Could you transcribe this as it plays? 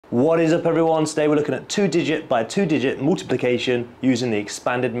What is up everyone? Today we're looking at 2-digit by 2-digit multiplication using the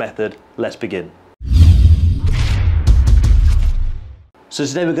expanded method. Let's begin. So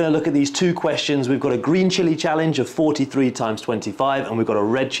today we're going to look at these two questions. We've got a green chili challenge of 43 times 25 and we've got a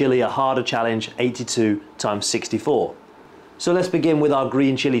red chili, a harder challenge, 82 times 64. So let's begin with our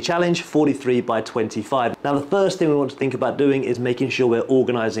green chili challenge, 43 by 25. Now the first thing we want to think about doing is making sure we're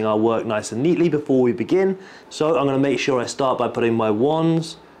organizing our work nice and neatly before we begin. So I'm going to make sure I start by putting my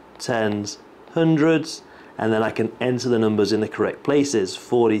ones, tens, hundreds, and then I can enter the numbers in the correct places.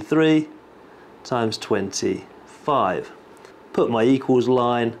 43 times 25. Put my equals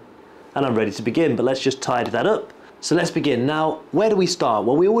line, and I'm ready to begin, but let's just tidy that up. So let's begin. Now, where do we start?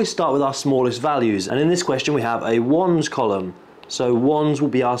 Well, we always start with our smallest values, and in this question we have a ones column. So ones will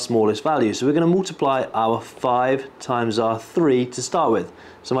be our smallest value. So we're going to multiply our 5 times our 3 to start with.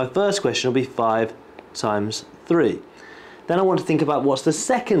 So my first question will be 5 times 3. Then I want to think about what's the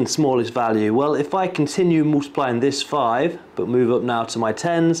second smallest value. Well, if I continue multiplying this 5, but move up now to my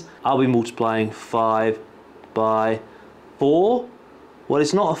tens, I'll be multiplying 5 by 4. Well,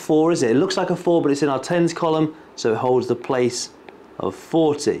 it's not a 4, is it? It looks like a 4, but it's in our tens column, so it holds the place of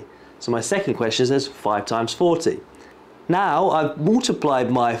 40. So my second question says 5 times 40. Now I've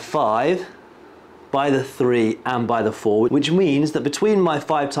multiplied my 5 by the 3 and by the 4, which means that between my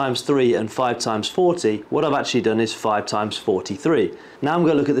 5 times 3 and 5 times 40, what I've actually done is 5 times 43. Now I'm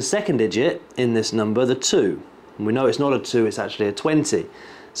going to look at the second digit in this number, the 2. And we know it's not a 2, it's actually a 20.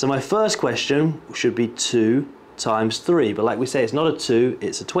 So my first question should be 2 times 3, but like we say, it's not a 2,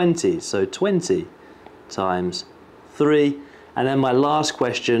 it's a 20. So 20 times 3, and then my last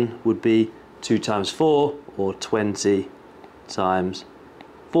question would be 2 times 4, or 20 times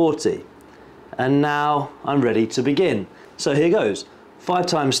 40. And now I'm ready to begin. So here goes. 5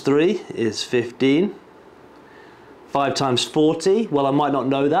 times 3 is 15. 5 times 40, well, I might not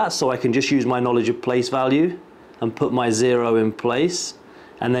know that, so I can just use my knowledge of place value and put my 0 in place,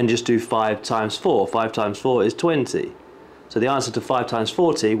 and then just do 5 times 4. 5 times 4 is 20. So the answer to 5 times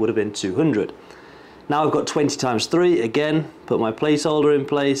 40 would have been 200. Now I've got 20 times 3, again, put my placeholder in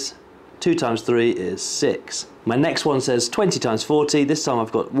place. 2 times 3 is 6. My next one says 20 times 40. This time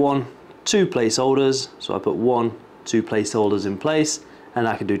I've got 2 placeholders. So I put 2 placeholders in place. And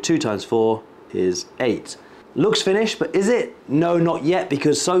I can do 2 times 4 is 8. Looks finished, but is it? No, not yet,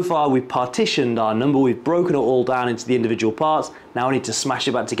 because so far we've partitioned our number. We've broken it all down into the individual parts. Now I need to smash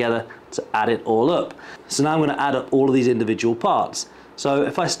it back together to add it all up. So now I'm going to add up all of these individual parts. So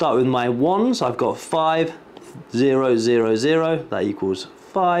if I start with my ones, I've got 5, 0, 0, 0, that equals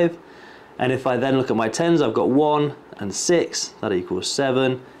 5. And if I then look at my tens, I've got 1 and 6, that equals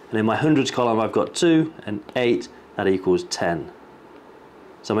 7. And in my hundreds column, I've got 2 and 8, that equals 10.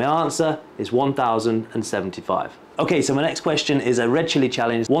 So my answer is 1075. Okay, so my next question is a red chili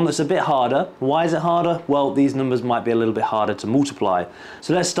challenge, one that's a bit harder. Why is it harder? Well, these numbers might be a little bit harder to multiply.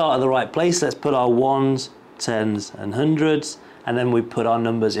 So let's start at the right place. Let's put our ones, tens, and hundreds, and then we put our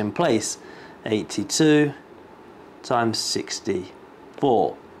numbers in place. 82 times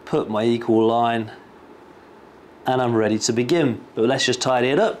 64. Put my equal line, and I'm ready to begin. But let's just tidy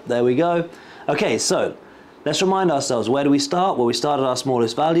it up. There we go. Okay, so let's remind ourselves, where do we start? Well, we start at our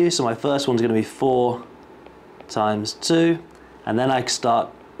smallest value, so my first one's going to be 4 times 2, and then I start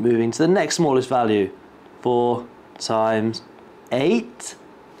moving to the next smallest value, 4 times 8.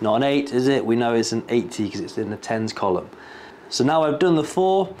 Not an 8, is it? We know it's an 80 because it's in the tens column. So now I've done the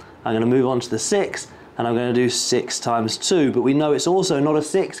 4, I'm going to move on to the 6, and I'm going to do 6 times 2, but we know it's also not a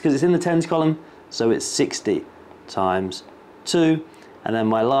 6 because it's in the tens column, so it's 60 times 2, and then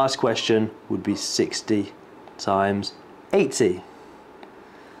my last question would be 60 times 80.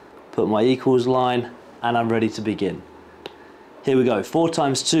 Put my equals line, and I'm ready to begin. Here we go. 4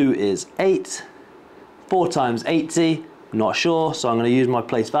 times 2 is 8. 4 times 80, not sure, so I'm going to use my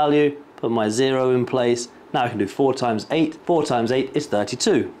place value, put my 0 in place. Now I can do 4 times 8. 4 times 8 is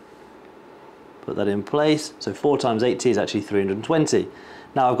 32. Put that in place. So 4 times 80 is actually 320.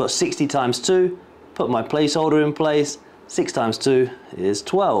 Now I've got 60 times 2. Put my placeholder in place. 6 times 2 is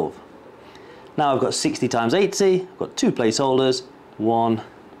 12. Now I've got 60 times 80. I've got 2 placeholders. 1,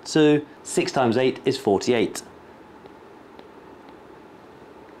 2. 6 times 8 is 48.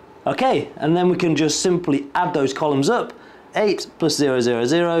 Okay, and then we can just simply add those columns up. 8 plus 0, 0,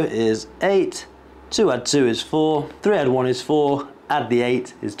 0 is 8. 2 add 2 is 4. 3 add 1 is 4. Add the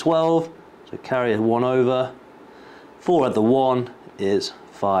 8 is 12. So carry a 1 over. 4 add the 1 is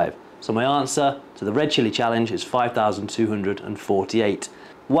 5. So my answer to the red chili challenge is 5,248.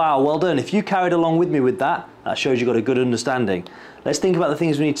 Wow, well done. If you carried along with me with that, that shows you got a good understanding. Let's think about the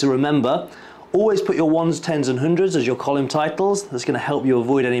things we need to remember. Always put your ones, tens and hundreds as your column titles. That's going to help you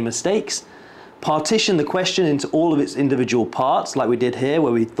avoid any mistakes. Partition the question into all of its individual parts, like we did here,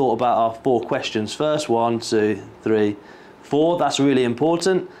 where we thought about our 4 questions first. 1, 2, 3, 4. That's really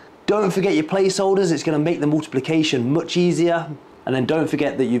important. Don't forget your placeholders. It's going to make the multiplication much easier. And then don't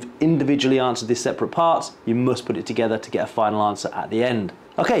forget that you've individually answered these separate parts. You must put it together to get a final answer at the end.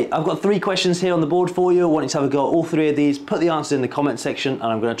 Okay, I've got 3 questions here on the board for you. I want you to have a go at all 3 of these. Put the answers in the comment section and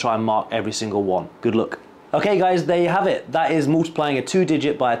I'm going to try and mark every single one. Good luck. Okay guys, there you have it. That is multiplying a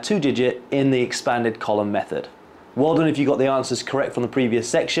 2-digit by a 2-digit in the expanded column method. Well done if you got the answers correct from the previous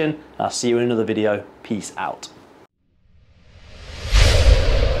section. I'll see you in another video. Peace out.